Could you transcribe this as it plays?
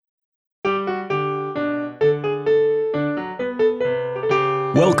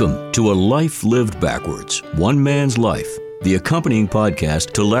Welcome to A Life Lived Backwards, One Man's Life, the accompanying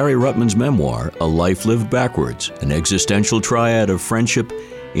podcast to Larry Ruttman's memoir, A Life Lived Backwards, an existential triad of friendship,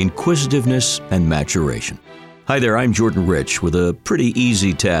 inquisitiveness, and maturation. Hi there, I'm Jordan Rich with a pretty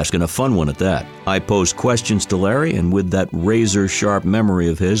easy task and a fun one at that. I pose questions to Larry, and with that razor-sharp memory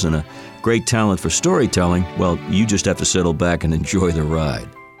of his and a great talent for storytelling, well, you just have to settle back and enjoy the ride.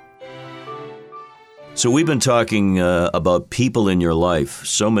 So we've been talking about people in your life,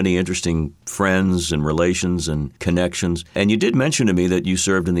 so many interesting friends and relations and connections. And you did mention to me that you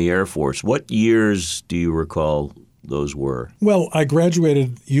served in the Air Force. What years do you recall those were? Well, I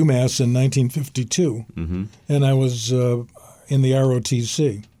graduated UMass in 1952, and I was in the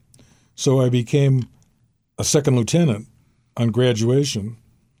ROTC. So I became a second lieutenant on graduation,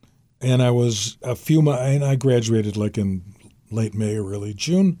 and I was and I graduated like in late May or early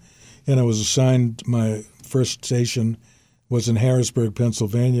June. And I was assigned, my first station was in Harrisburg,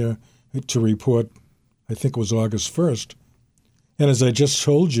 Pennsylvania, to report, I think it was August 1st. And as I just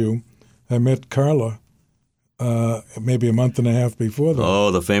told you, I met Carla maybe a month and a half before that.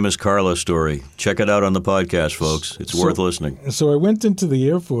 Oh, the famous Carla story. Check it out on the podcast, folks. It's worth listening. So I went into the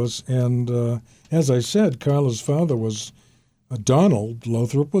Air Force, and as I said, Carla's father was Donald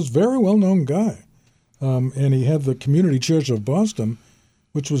Lothrop, was a very well-known guy. And he had the Community Church of Boston,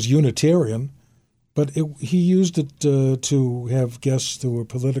 which was Unitarian, but he used it to have guests who were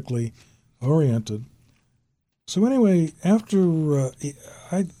politically oriented. So anyway, after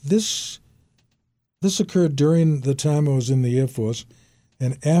this occurred during the time I was in the Air Force,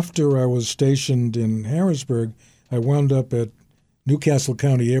 and after I was stationed in Harrisburg, I wound up at Newcastle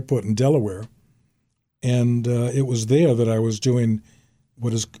County Airport in Delaware, and it was there that I was doing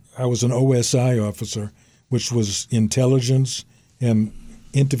I was an OSI officer, which was intelligence and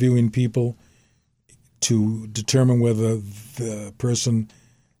interviewing people to determine whether the person,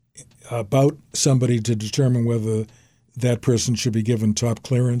 about somebody to determine whether that person should be given top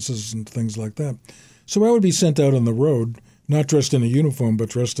clearances and things like that. So I would be sent out on the road, not dressed in a uniform, but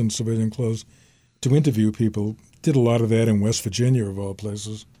dressed in civilian clothes, to interview people. Did a lot of that in West Virginia, of all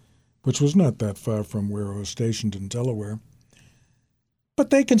places, which was not that far from where I was stationed in Delaware. But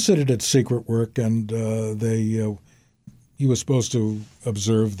they considered it secret work, and you were supposed to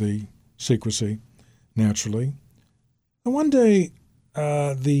observe the secrecy, naturally. And one day,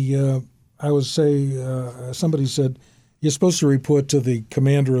 somebody said, you're supposed to report to the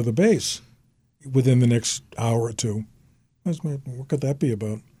commander of the base within the next hour or two. I said, what could that be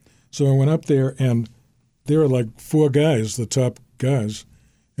about? So I went up there, and there were like four guys, the top guys,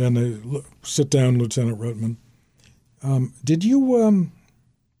 and they sit down, Lieutenant Ruttman. Did you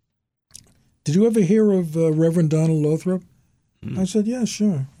ever hear of Reverend Donald Lothrop? I said, yeah,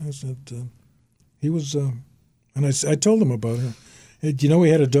 sure. I said, he was, and I told him about her. Hey, do you know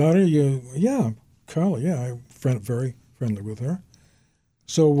he had a daughter? Yeah, Carla, yeah, I'm very friendly with her.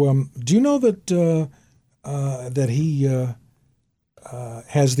 So do you know that he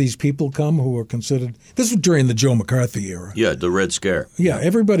has these people come who are considered, this was during the Joe McCarthy era. Yeah, the Red Scare. Yeah,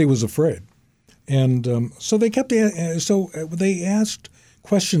 everybody was afraid. And so they asked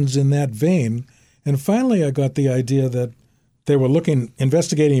questions in that vein, and finally I got the idea that they were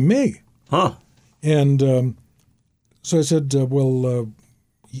investigating me. Huh. And so I said,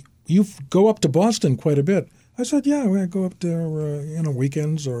 you go up to Boston quite a bit. I said, yeah, I go up there,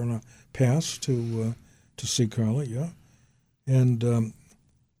 weekends or on a pass to see Carla, yeah. And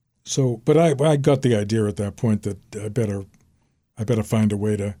but I got the idea at that point that I better find a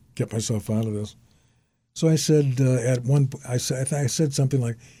way to get myself out of this. So I said, I said something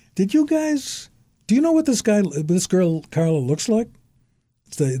like, do you know what this girl Carla looks like?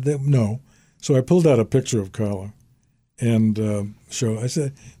 No. So I pulled out a picture of Carla and I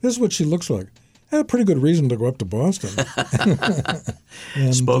said, this is what she looks like. I had a pretty good reason to go up to Boston.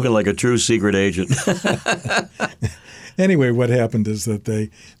 And, spoken like a true secret agent. Anyway, what happened is that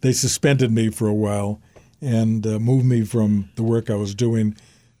they suspended me for a while and moved me from the work I was doing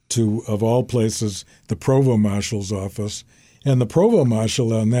to, of all places, the Provost Marshal's office. And the Provost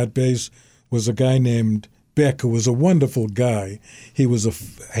Marshal on that base was a guy named Beck, who was a wonderful guy. He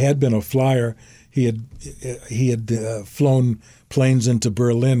had been a flyer. He had flown planes into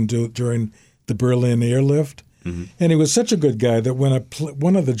Berlin during the Berlin airlift. Mm-hmm. And he was such a good guy that when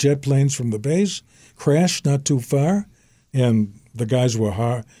one of the jet planes from the base crashed not too far, and the guys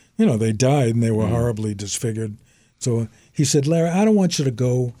were they died and they were horribly disfigured. So he said, Larry, I don't want you to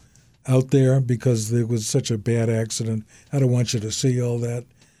go out there because there was such a bad accident. I don't want you to see all that.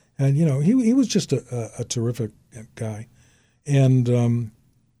 And, he was just a terrific guy. And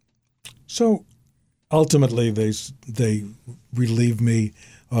so ultimately they relieved me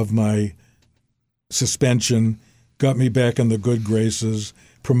of my suspension, got me back in the good graces,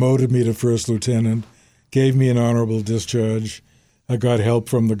 promoted me to first lieutenant, gave me an honorable discharge. I got help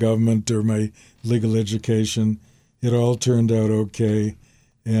from the government during my legal education. It all turned out okay.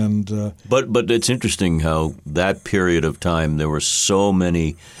 And But it's interesting how that period of time there were so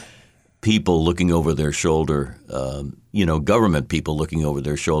many people looking over their shoulder, government people looking over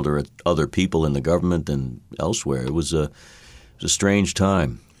their shoulder at other people in the government and elsewhere. It was a strange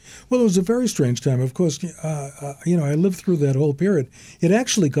time. Well, it was a very strange time. Of course, I lived through that whole period. It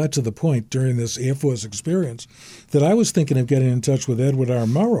actually got to the point during this Air Force experience that I was thinking of getting in touch with Edward R.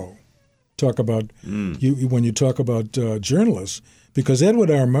 Murrow. Talk about when you talk about journalists, because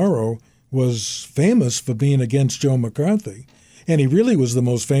Edward R. Murrow was famous for being against Joe McCarthy, and he really was the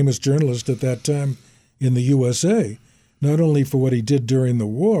most famous journalist at that time in the USA, not only for what he did during the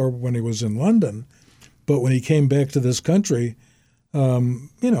war when he was in London, but when he came back to this country.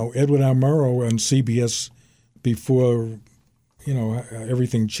 Edward R. Murrow on CBS before,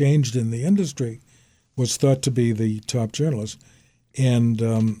 everything changed in the industry was thought to be the top journalist.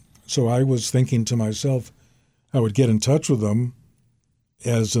 And so I was thinking to myself, I would get in touch with them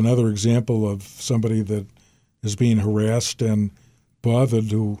as another example of somebody that is being harassed and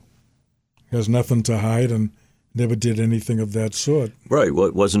bothered, who has nothing to hide and never did anything of that sort. Right.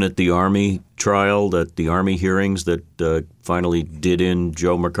 Wasn't it the Army trial, the Army hearings that finally did in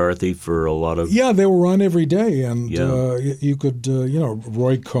Joe McCarthy for a lot of... Yeah, they were on every day. And you could,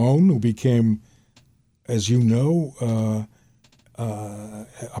 Roy Cohn, who became, as you know,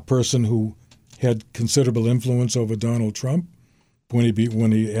 a person who had considerable influence over Donald Trump. When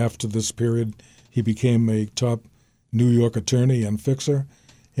he after this period, he became a top New York attorney and fixer.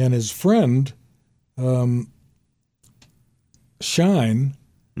 And his friend... Shine,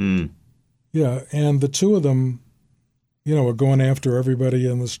 yeah, and the two of them, were going after everybody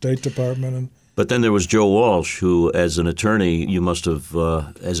in the State Department. But then there was Joe Walsh, who, as an attorney, you must have,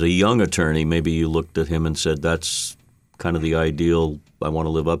 as a young attorney, maybe you looked at him and said, that's kind of the ideal I want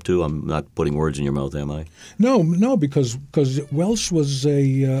to live up to. I'm not putting words in your mouth, am I? No, because Welsh was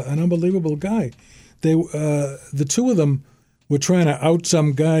an unbelievable guy. The two of them were trying to out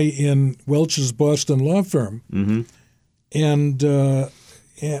some guy in Welch's Boston law firm. Mm-hmm. And the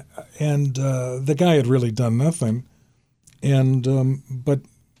guy had really done nothing, but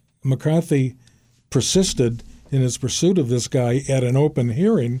McCarthy persisted in his pursuit of this guy at an open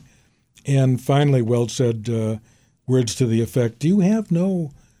hearing, and finally Welch said words to the effect, "Do you have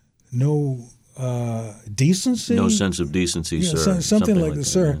no decency? No sense of decency, sir." Something like that,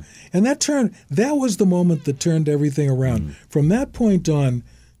 sir. Yeah. And that was the moment that turned everything around. From that point on,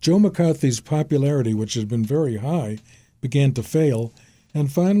 Joe McCarthy's popularity, which had been very high, began to fail,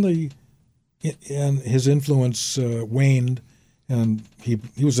 and finally his influence waned, and he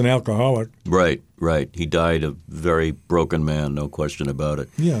was an alcoholic. Right. He died a very broken man, no question about it.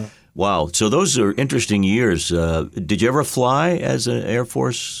 Yeah. Wow. So those are interesting years. Did you ever fly as an Air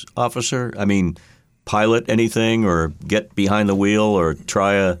Force officer? I mean, pilot anything or get behind the wheel or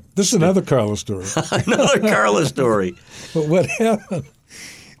try a... This is another Carla story. Another Carla story. But what happened,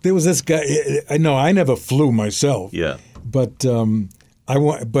 there was this guy, I never flew myself. Yeah. But I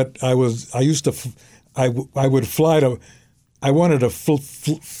wanted to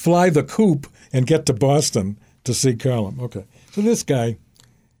fly the coop and get to Boston to see Carlin. Okay. So this guy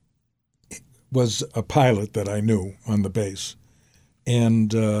was a pilot that I knew on the base.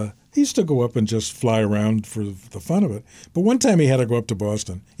 And he used to go up and just fly around for the fun of it. But one time he had to go up to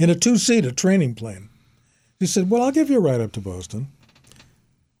Boston in a two-seater training plane. He said, well, I'll give you a ride up to Boston.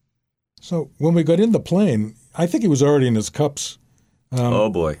 So when we got in the plane, I think he was already in his cups. Oh,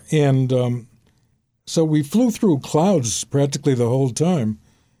 boy. And so we flew through clouds practically the whole time.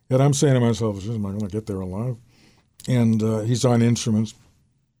 And I'm saying to myself, am I going to get there alive? And he's on instruments,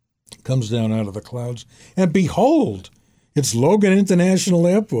 comes down out of the clouds. And behold, it's Logan International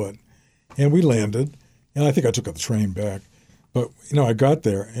Airport. And we landed. And I think I took a train back. But, I got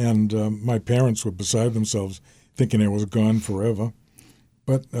there, and my parents were beside themselves thinking I was gone forever.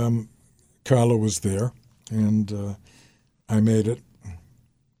 But Carla was there, and I made it.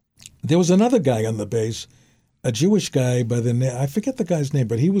 There was another guy on the base, a Jewish guy by the name, I forget the guy's name,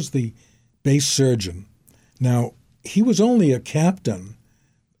 but he was the base surgeon. Now, he was only a captain,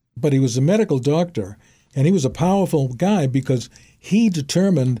 but he was a medical doctor, and he was a powerful guy because he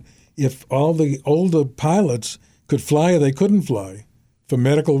determined if all the older pilots could fly or they couldn't fly for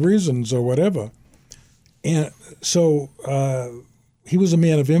medical reasons or whatever. And so he was a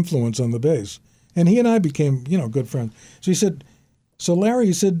man of influence on the base. And he and I became, good friends. So he said, So Larry,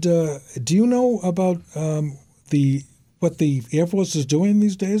 he said, do you know about what the Air Force is doing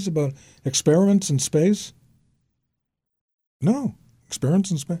these days about experiments in space? No, experiments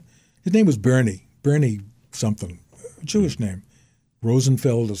in space. His name was Bernie something, a Jewish name,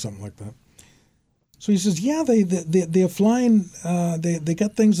 Rosenfeld or something like that. So he says, yeah, they're flying. They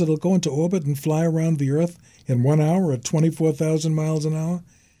got things that'll go into orbit and fly around the Earth in 1 hour at 24,000 miles an hour.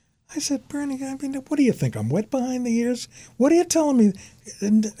 I said, Bernie, I mean, what do you think? I'm wet behind the ears? What are you telling me?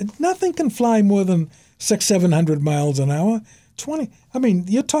 Nothing can fly more than 600-700 miles an hour. 20. I mean,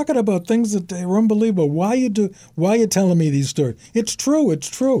 you're talking about things that are unbelievable. Why are you telling me these stories? It's true. It's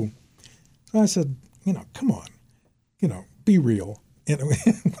true. So I said, come on, be real. And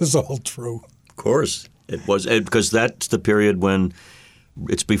it was all true. Of course. It was, because that's the period when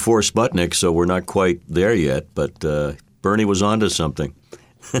it's before Sputnik, so we're not quite there yet, but Bernie was onto something.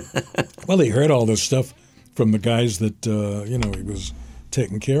 Well, he heard all this stuff from the guys that, he was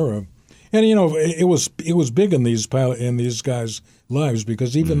taking care of. And, it was big in these guys' lives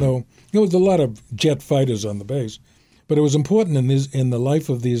because even though there was a lot of jet fighters on the base, but it was important in the life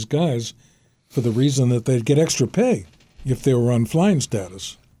of these guys for the reason that they'd get extra pay if they were on flying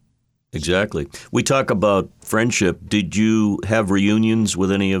status. Exactly. We talk about friendship. Did you have reunions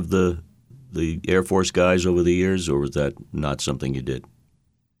with any of the Air Force guys over the years, or was that not something you did?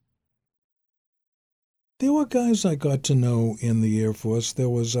 There were guys I got to know in the Air Force.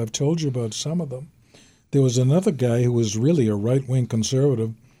 I've told you about some of them. There was another guy who was really a right-wing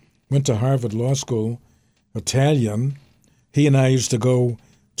conservative, went to Harvard Law School, Italian. He and I used to go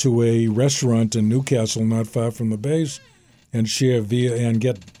to a restaurant in Newcastle, not far from the base, and share and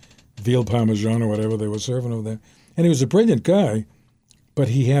get veal parmesan or whatever they were serving over there. And he was a brilliant guy, but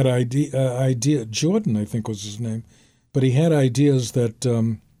he had idea. Jordan, I think was his name, but he had ideas that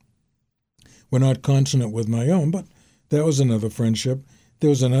were not consonant with my own. But that was another friendship. There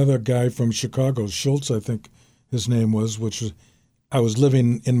was another guy from Chicago, Schultz, I think his name was, I was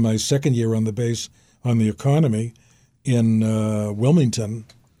living in my second year on the base on the Economy in Wilmington,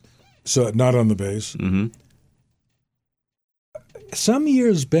 so not on the base. Mm-hmm. Some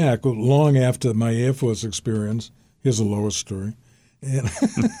years back, long after my Air Force experience, here's a Lois story.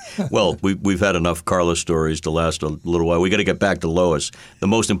 Well, we've had enough Carla stories to last a little while. We got to get back to Lois, the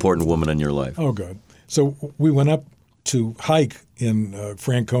most important woman in your life. Oh, God. So we went up to hike in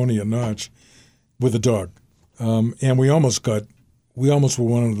Franconia Notch with a dog, and we almost were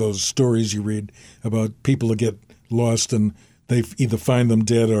one of those stories you read about people that get lost and they either find them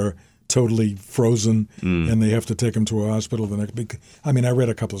dead or totally frozen, and they have to take them to a hospital the next week. I mean, I read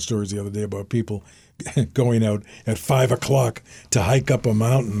a couple of stories the other day about people going out at 5 o'clock to hike up a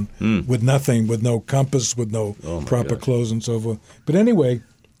mountain with nothing, with no compass, with no proper clothes and so forth. But anyway,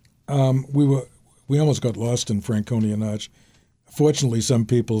 we almost got lost in Franconia Notch. Fortunately, some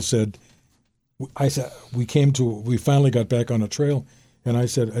people said, we finally got back on a trail, and I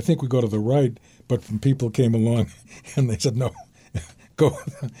said, I think we go to the right, but people came along, and they said, no, go.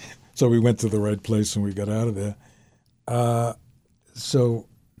 So we went to the right place, and we got out of there.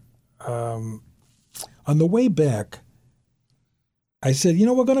 On the way back, I said,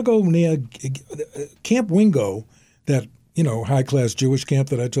 we're going to go near Camp Wingo, that, high-class Jewish camp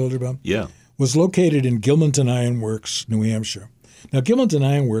that I told you about. Yeah. Was located in Gilmanton Iron Works, New Hampshire. Now, Gilmanton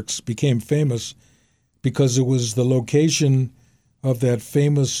Iron Works became famous because it was the location of that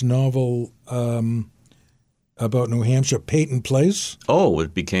famous novel about New Hampshire, Peyton Place. Oh,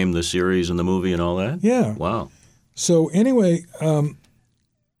 it became the series and the movie and all that? Yeah. Wow. So anyway,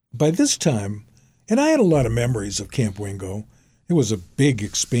 by this time, and I had a lot of memories of Camp Wingo. It was a big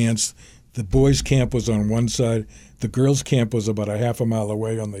expanse. The boys' camp was on one side. The girls' camp was about a half a mile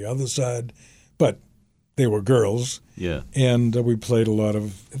away on the other side. But they were girls. Yeah. And we played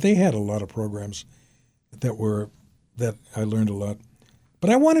they had a lot of programs that I learned a lot. But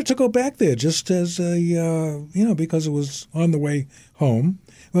I wanted to go back there just as because it was on the way home.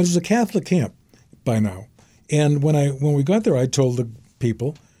 It was a Catholic camp by now. And when we got there, I told the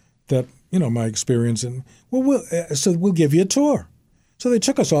people that, my experience, and we'll give you a tour. So they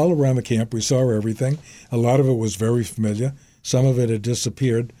took us all around the camp. We saw everything. A lot of it was very familiar. Some of it had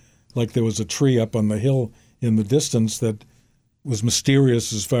disappeared, like there was a tree up on the hill in the distance that was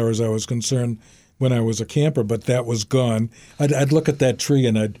mysterious as far as I was concerned when I was a camper, but that was gone. I'd look at that tree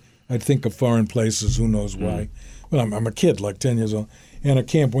and I'd think of foreign places, who knows why. Well, I'm a kid, like 10 years old. And at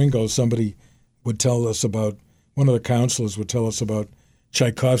Camp Wingo, somebody would tell us about, one of the counselors would tell us about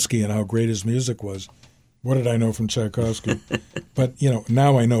Tchaikovsky and how great his music was. What did I know from Tchaikovsky? But,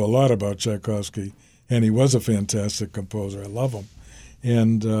 now I know a lot about Tchaikovsky, and he was a fantastic composer. I love him.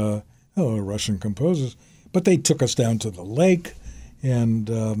 And Russian composers. But they took us down to the lake, And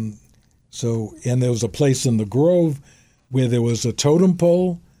and there was a place in the Grove where there was a totem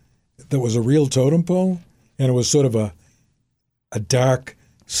pole that was a real totem pole, and it was sort of a dark,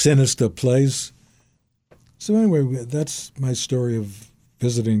 sinister place. So anyway, that's my story of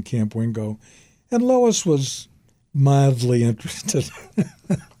visiting Camp Wingo. And Lois was mildly interested.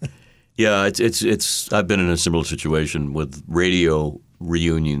 Yeah, it's. I've been in a similar situation with radio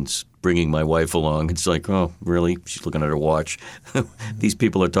reunions, bringing my wife along. It's like, oh, really? She's looking at her watch. These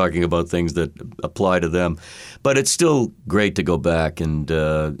people are talking about things that apply to them. But it's still great to go back and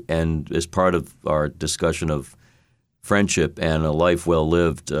as part of our discussion of friendship and a life well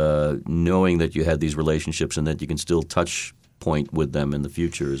lived, knowing that you had these relationships and that you can still touch point with them in the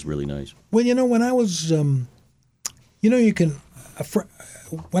future is really nice. Well, when I was, when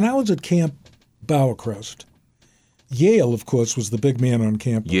I was at Camp Bowercrest, Yale, of course, was the big man on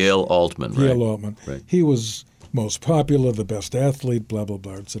campus. Yale Altman, right? Yale Altman. Right. He was most popular, the best athlete, blah, blah,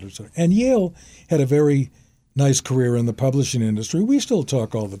 blah, et cetera, et cetera. And Yale had a very nice career in the publishing industry. We still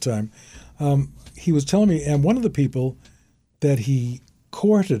talk all the time. He was telling me, and one of the people that he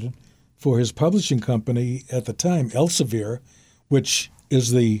courted for his publishing company at the time, Elsevier,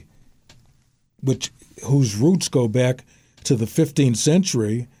 whose roots go back to the 15th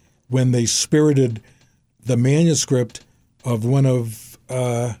century when they spirited the manuscript of one of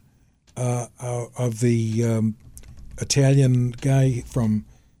the Italian guy from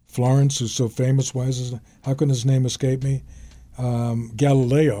Florence who's so famous. How can his name escape me?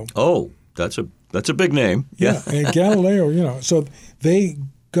 Galileo. Oh, that's a big name. Yeah, and Galileo. So they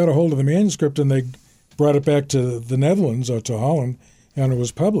got a hold of the manuscript and they brought it back to the Netherlands or to Holland, and it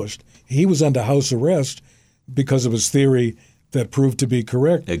was published. He was under house arrest because of his theory that proved to be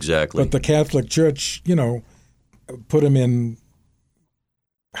correct. Exactly. But the Catholic Church, put him in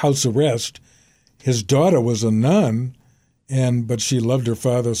house arrest. His daughter was a nun, but she loved her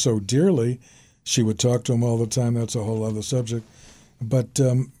father so dearly, she would talk to him all the time. That's a whole other subject. But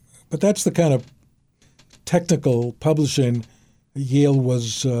that's the kind of technical publishing Yale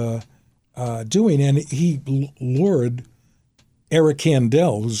was doing, and he lured Eric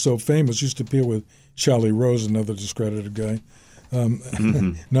Kandel, who's so famous, used to appear with Charlie Rose, another discredited guy.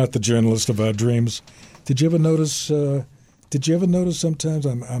 Not the journalist of our dreams. Did you ever notice? Sometimes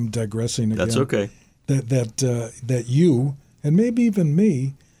I'm digressing again. That's okay. That you and maybe even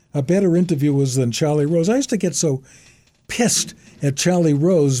me are better interviewers than Charlie Rose. I used to get so pissed at Charlie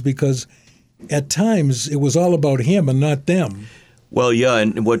Rose because at times it was all about him and not them. Well, yeah,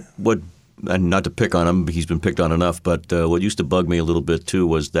 and and not to pick on him, he's been picked on enough, but what used to bug me a little bit too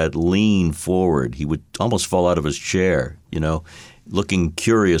was that lean forward. He would almost fall out of his chair, looking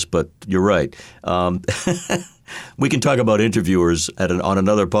curious, but you're right. We can talk about interviewers on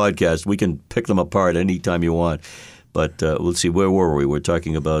another podcast. We can pick them apart anytime you want. But let's see, where were we? We're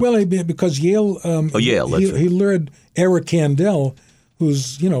talking about... Well, because Yale... Yale. He lured Eric Kandel,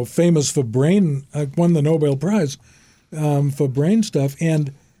 who's, famous for brain... won the Nobel Prize for brain stuff,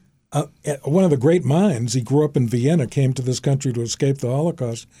 and... one of the great minds, he grew up in Vienna, came to this country to escape the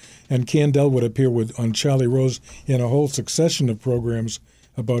Holocaust, and Kandel would appear on Charlie Rose in a whole succession of programs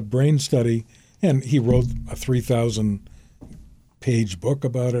about brain study, and he wrote a 3,000-page book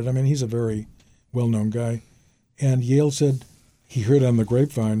about it. I mean, he's a very well-known guy. And Yale said he heard on the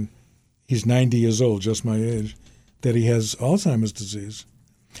grapevine, he's 90 years old, just my age, that he has Alzheimer's disease.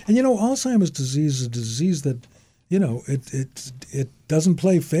 And, Alzheimer's disease is a disease that it doesn't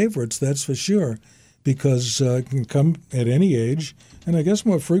play favorites, that's for sure, because it can come at any age, and I guess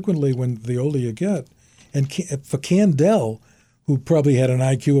more frequently when the older you get. And for Kandel, who probably had an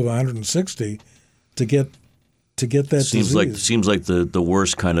IQ of 160, to get that disease. Seems like the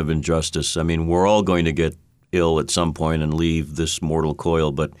worst kind of injustice. I mean, we're all going to get ill at some point and leave this mortal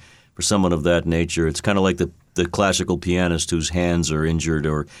coil, but for someone of that nature, it's kind of like the classical pianist whose hands are injured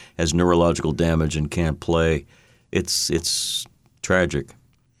or has neurological damage and can't play. It's tragic.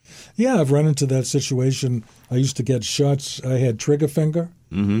 Yeah, I've run into that situation. I used to get shots. I had trigger finger,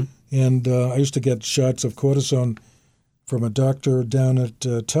 and I used to get shots of cortisone from a doctor down at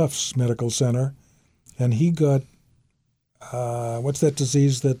Tufts Medical Center, and he got what's that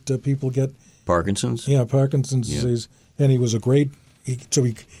disease that people get? Parkinson's? Yeah, Parkinson's disease. And he was so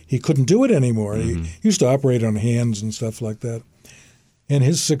he couldn't do it anymore. He used to operate on hands and stuff like that. And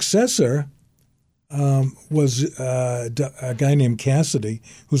his successor was a guy named Cassidy,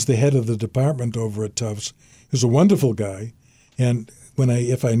 who's the head of the department over at Tufts. He's a wonderful guy, and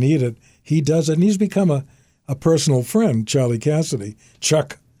if I need it, he does it. And he's become a personal friend, Charlie Cassidy,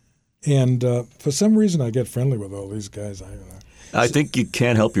 Chuck. And for some reason, I get friendly with all these guys. I think you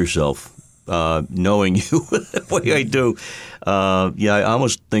can't help yourself. knowing you the way I do. I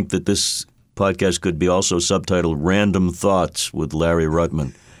almost think that this podcast could be also subtitled Random Thoughts with Larry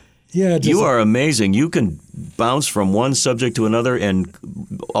Ruttman. Yeah, you are amazing. You can bounce from one subject to another, and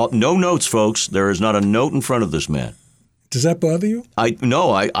no notes, folks. There is not a note in front of this man. Does that bother you? I'm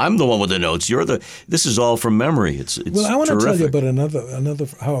the one with the notes. This is all from memory. It's well, I want terrific. to tell you about another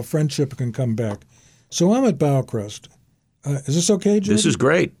how a friendship can come back. So I'm at Bowercrest. Is this okay, Jordan? This is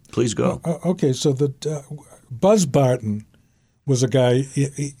great. Please go. Okay, so Buzz Barton was a guy.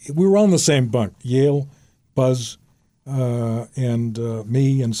 We were all in the same bunk. Yale, Buzz, and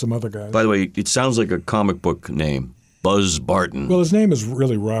me and some other guys. By the way, it sounds like a comic book name, Buzz Barton. Well, his name is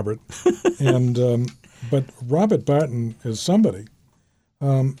really Robert, and but Robert Barton is somebody.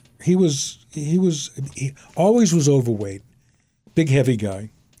 He always was overweight, big heavy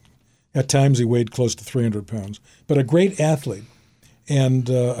guy. At times he weighed close to 300 pounds, but a great athlete and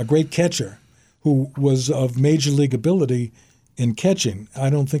a great catcher who was of major league ability in catching. I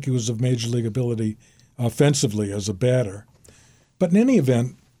don't think he was of major league ability offensively as a batter. But in any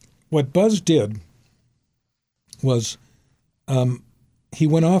event, what Buzz did was he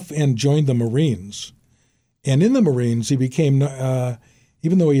went off and joined the Marines. And in the Marines, he became,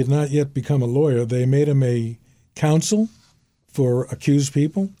 even though he had not yet become a lawyer, they made him a counsel for accused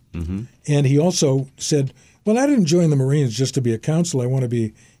people. Mm-hmm. And he also said, well, I didn't join the Marines just to be a counsel. I want to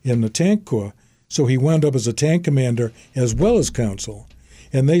be in the tank corps. So he wound up as a tank commander as well as counsel.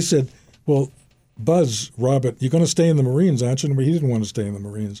 And they said, well, Buzz, Robert, you're going to stay in the Marines, aren't you? But he didn't want to stay in the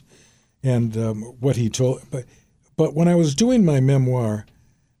Marines. And what he told, but when I was doing my memoir,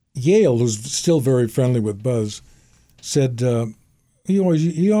 Yale, who's still very friendly with Buzz, said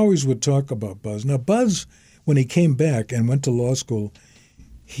he always would talk about Buzz. Now, Buzz, when he came back and went to law school,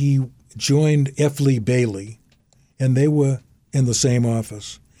 he joined F. Lee Bailey, and they were in the same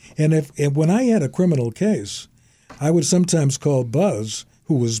office. And when I had a criminal case, I would sometimes call Buzz,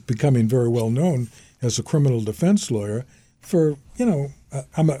 who was becoming very well known as a criminal defense lawyer, for,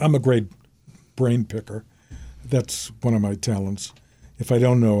 I'm a great brain picker. That's one of my talents. If I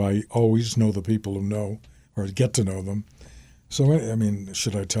don't know, I always know the people who know or get to know them. So, I mean,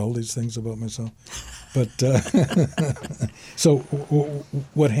 should I tell these things about myself? But so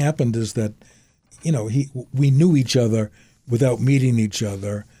what happened is that, we knew each other without meeting each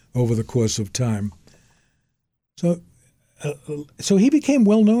other over the course of time. So he became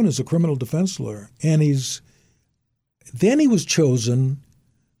well known as a criminal defense lawyer, and then he was chosen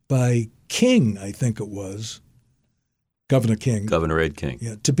by King, I think it was, Governor King. Governor Ed King.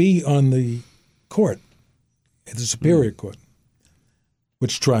 Yeah, to be on the court, at the Superior Court,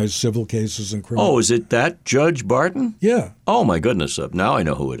 which tries civil cases and criminal. Oh, is it that Judge Barton? Yeah. Oh, my goodness. Now I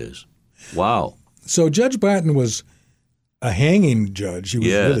know who it is. Wow. So Judge Barton was a hanging judge. He was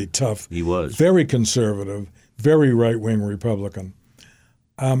really tough. He was. Very conservative, very right-wing Republican.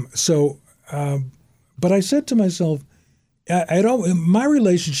 But I said to myself, my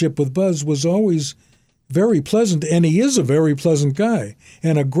relationship with Buzz was always very pleasant, and he is a very pleasant guy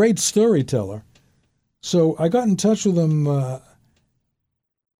and a great storyteller. So I got in touch with him,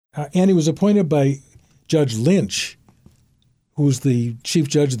 and he was appointed by Judge Lynch, who was the chief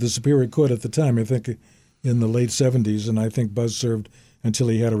judge of the Superior Court at the time, I think in the late 70s, and I think Buzz served until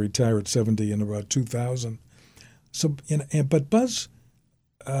he had to retire at 70 in about 2000. So, but Buzz,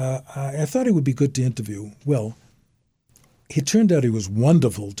 I thought he would be good to interview. Well, it turned out he was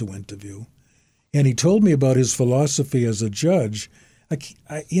wonderful to interview, and he told me about his philosophy as a judge.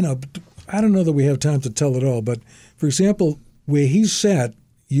 I don't know that we have time to tell it all, but for example, where he sat,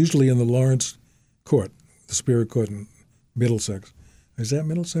 usually in the Lawrence Court, the Superior Court in Middlesex. Is that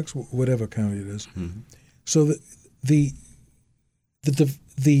Middlesex? Whatever county it is. Mm-hmm. So the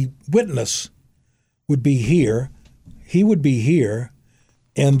witness would be here, he would be here,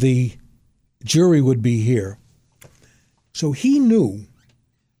 and the jury would be here. So he knew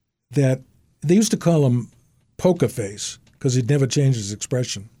that they used to call him Poker Face because he'd never changed his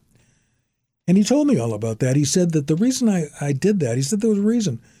expression. And he told me all about that. He said that the reason I did that, he said there was a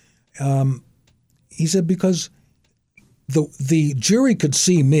reason. He said because the jury could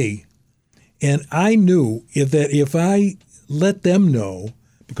see me, and I knew that if I let them know,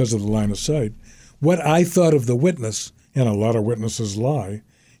 because of the line of sight, what I thought of the witness, and a lot of witnesses lie,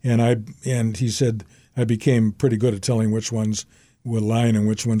 and he said I became pretty good at telling which ones were lying and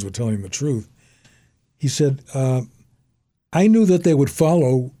which ones were telling the truth. He said, I knew that they would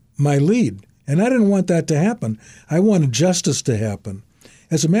follow my lead, and I didn't want that to happen. I wanted justice to happen.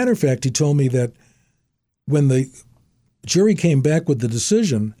 As a matter of fact, he told me that when the jury came back with the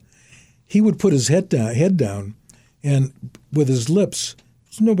decision, he would put his head down and with his lips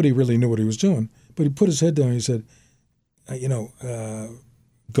nobody really knew what he was doing. But he put his head down and he said,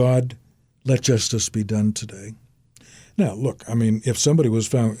 God, let justice be done today. Now, look, I mean, if somebody was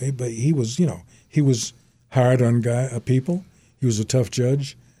found, but he was hard on people. He was a tough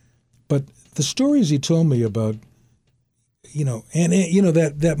judge. But the stories he told me about,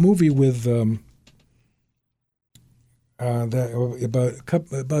 that movie with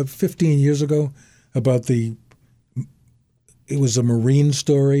about 15 years ago about it was a Marine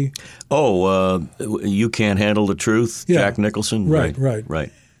story. Oh, You Can't Handle the Truth, yeah. Jack Nicholson?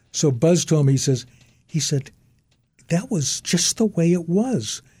 Right. So Buzz told me, he said, that was just the way it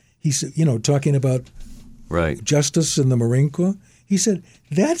was. He said, talking about justice in the Marine Corps. He said,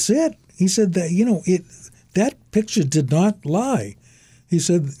 that's it. He said that, that picture did not lie. He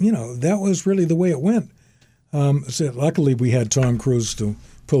said, that was really the way it went. So luckily we had Tom Cruise to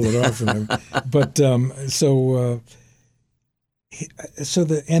pull it off. But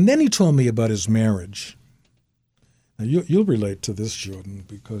and then he told me about his marriage. Now you'll relate to this, Jordan,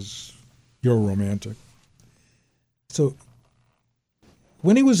 because you're romantic. So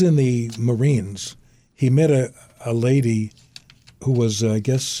when he was in the Marines, he met a lady who was, I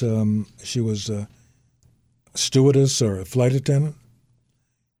guess, she was a stewardess or a flight attendant,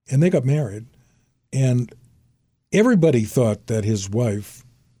 and they got married. And everybody thought that his wife,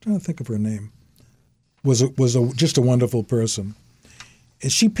 I'm trying to think of her name, was just a wonderful person.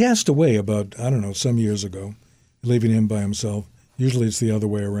 And she passed away about, some years ago, leaving him by himself. Usually it's the other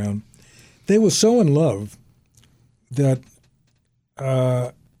way around. They were so in love that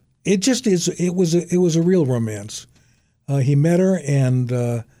it was a real romance. He met her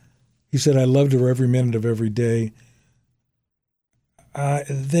and he said, I loved her every minute of every day.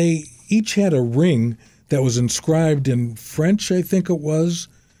 They each had a ring that was inscribed in French, I think it was,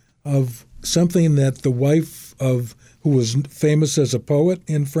 of something that the wife of who was famous as a poet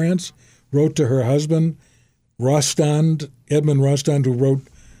in France wrote to her husband, Edmond Rostand, who wrote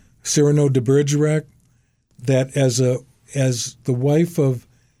Cyrano de Bergerac, that as the wife of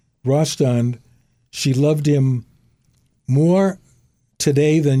Rostand, she loved him more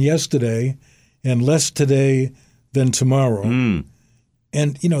today than yesterday and less today than tomorrow. Mm.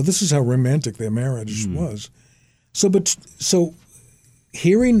 And, this is how romantic their marriage was. So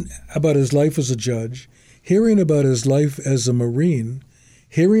hearing about his life as a judge, hearing about his life as a Marine,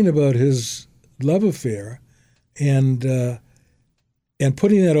 hearing about his love affair, and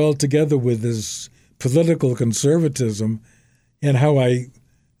putting that all together with his political conservatism and how I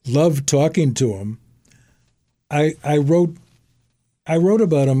loved talking to him, I wrote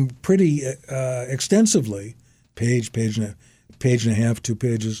about him pretty extensively, page and a half, 2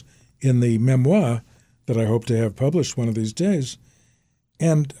 pages, in the memoir that I hope to have published one of these days.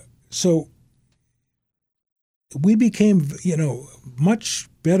 And so we became, much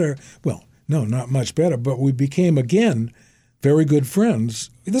better. Well, no, not much better, but we became, again, very good friends.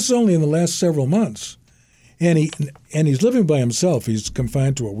 This is only in the last several months. And he's living by himself. He's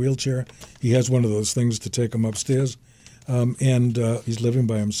confined to a wheelchair. He has one of those things to take him upstairs. And he's living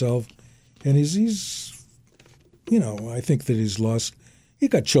by himself. And he's I think that he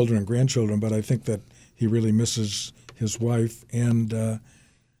got children and grandchildren, but I think that he really misses his wife. And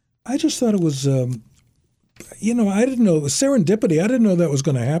I just thought it was, I didn't know, serendipity. I didn't know that was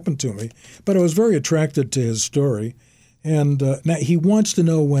going to happen to me, but I was very attracted to his story. And now he wants to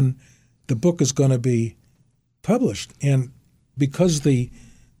know when the book is going to be published. And because the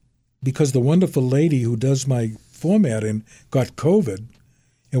wonderful lady who does my formatting got COVID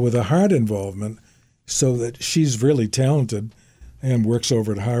and with a heart involvement, so that she's really talented and works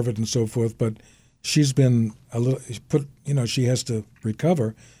over at Harvard and so forth, but she's been she has to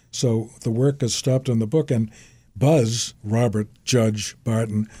recover. So the work has stopped on the book, and Buzz, Robert Judge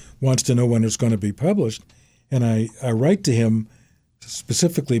Barton, wants to know when it's going to be published. And I write to him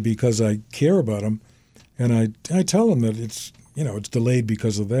specifically because I care about him, and I tell him that it's delayed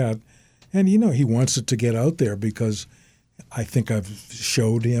because of that. And, he wants it to get out there because I think I've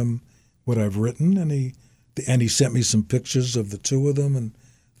showed him what I've written, and he sent me some pictures of the two of them and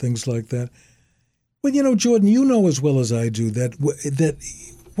things like that. Well, Jordan, you know as well as I do that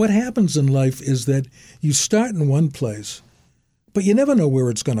what happens in life is that you start in one place, but you never know where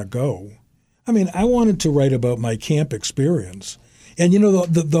it's going to go. I mean, I wanted to write about my camp experience. And,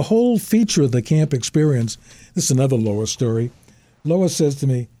 the whole feature of the camp experience, this is another Lois story. Lois says to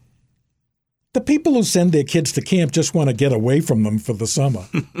me, the people who send their kids to camp just want to get away from them for the summer.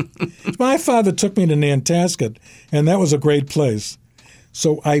 My father took me to Nantasket, and that was a great place.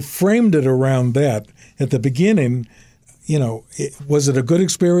 So I framed it around that. At the beginning, was it a good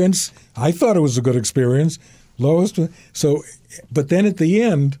experience? I thought it was a good experience. lowest. So, but then at the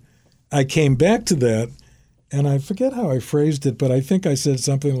end, I came back to that, and I forget how I phrased it, but I think I said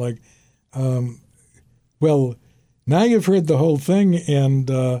something like, well, now you've heard the whole thing,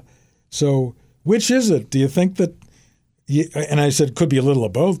 and so which is it? Do you think that, and I said, could be a little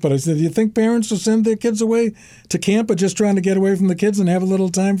of both, but I said, do you think parents will send their kids away to camp or just trying to get away from the kids and have a little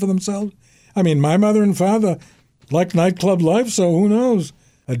time for themselves? I mean, my mother and father like nightclub life, so who knows?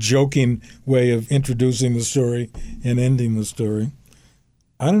 A joking way of introducing the story and ending the story.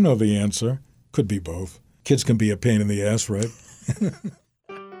 I don't know the answer. Could be both. Kids can be a pain in the ass, right?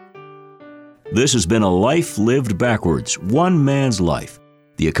 This has been A Life Lived Backwards, One Man's Life,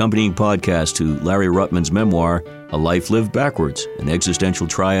 the accompanying podcast to Larry Ruttman's memoir, A Life Lived Backwards, an existential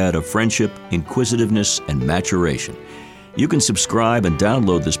triad of friendship, inquisitiveness, and maturation. You can subscribe and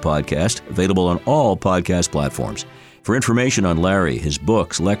download this podcast, available on all podcast platforms. For information on Larry, his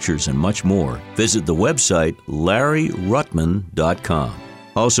books, lectures, and much more, visit the website LarryRuttman.com.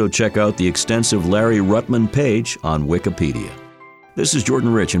 Also, check out the extensive Larry Ruttman page on Wikipedia. This is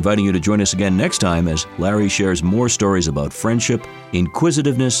Jordan Rich, inviting you to join us again next time as Larry shares more stories about friendship,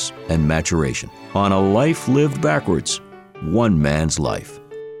 inquisitiveness, and maturation on A Life Lived Backwards, One Man's Life.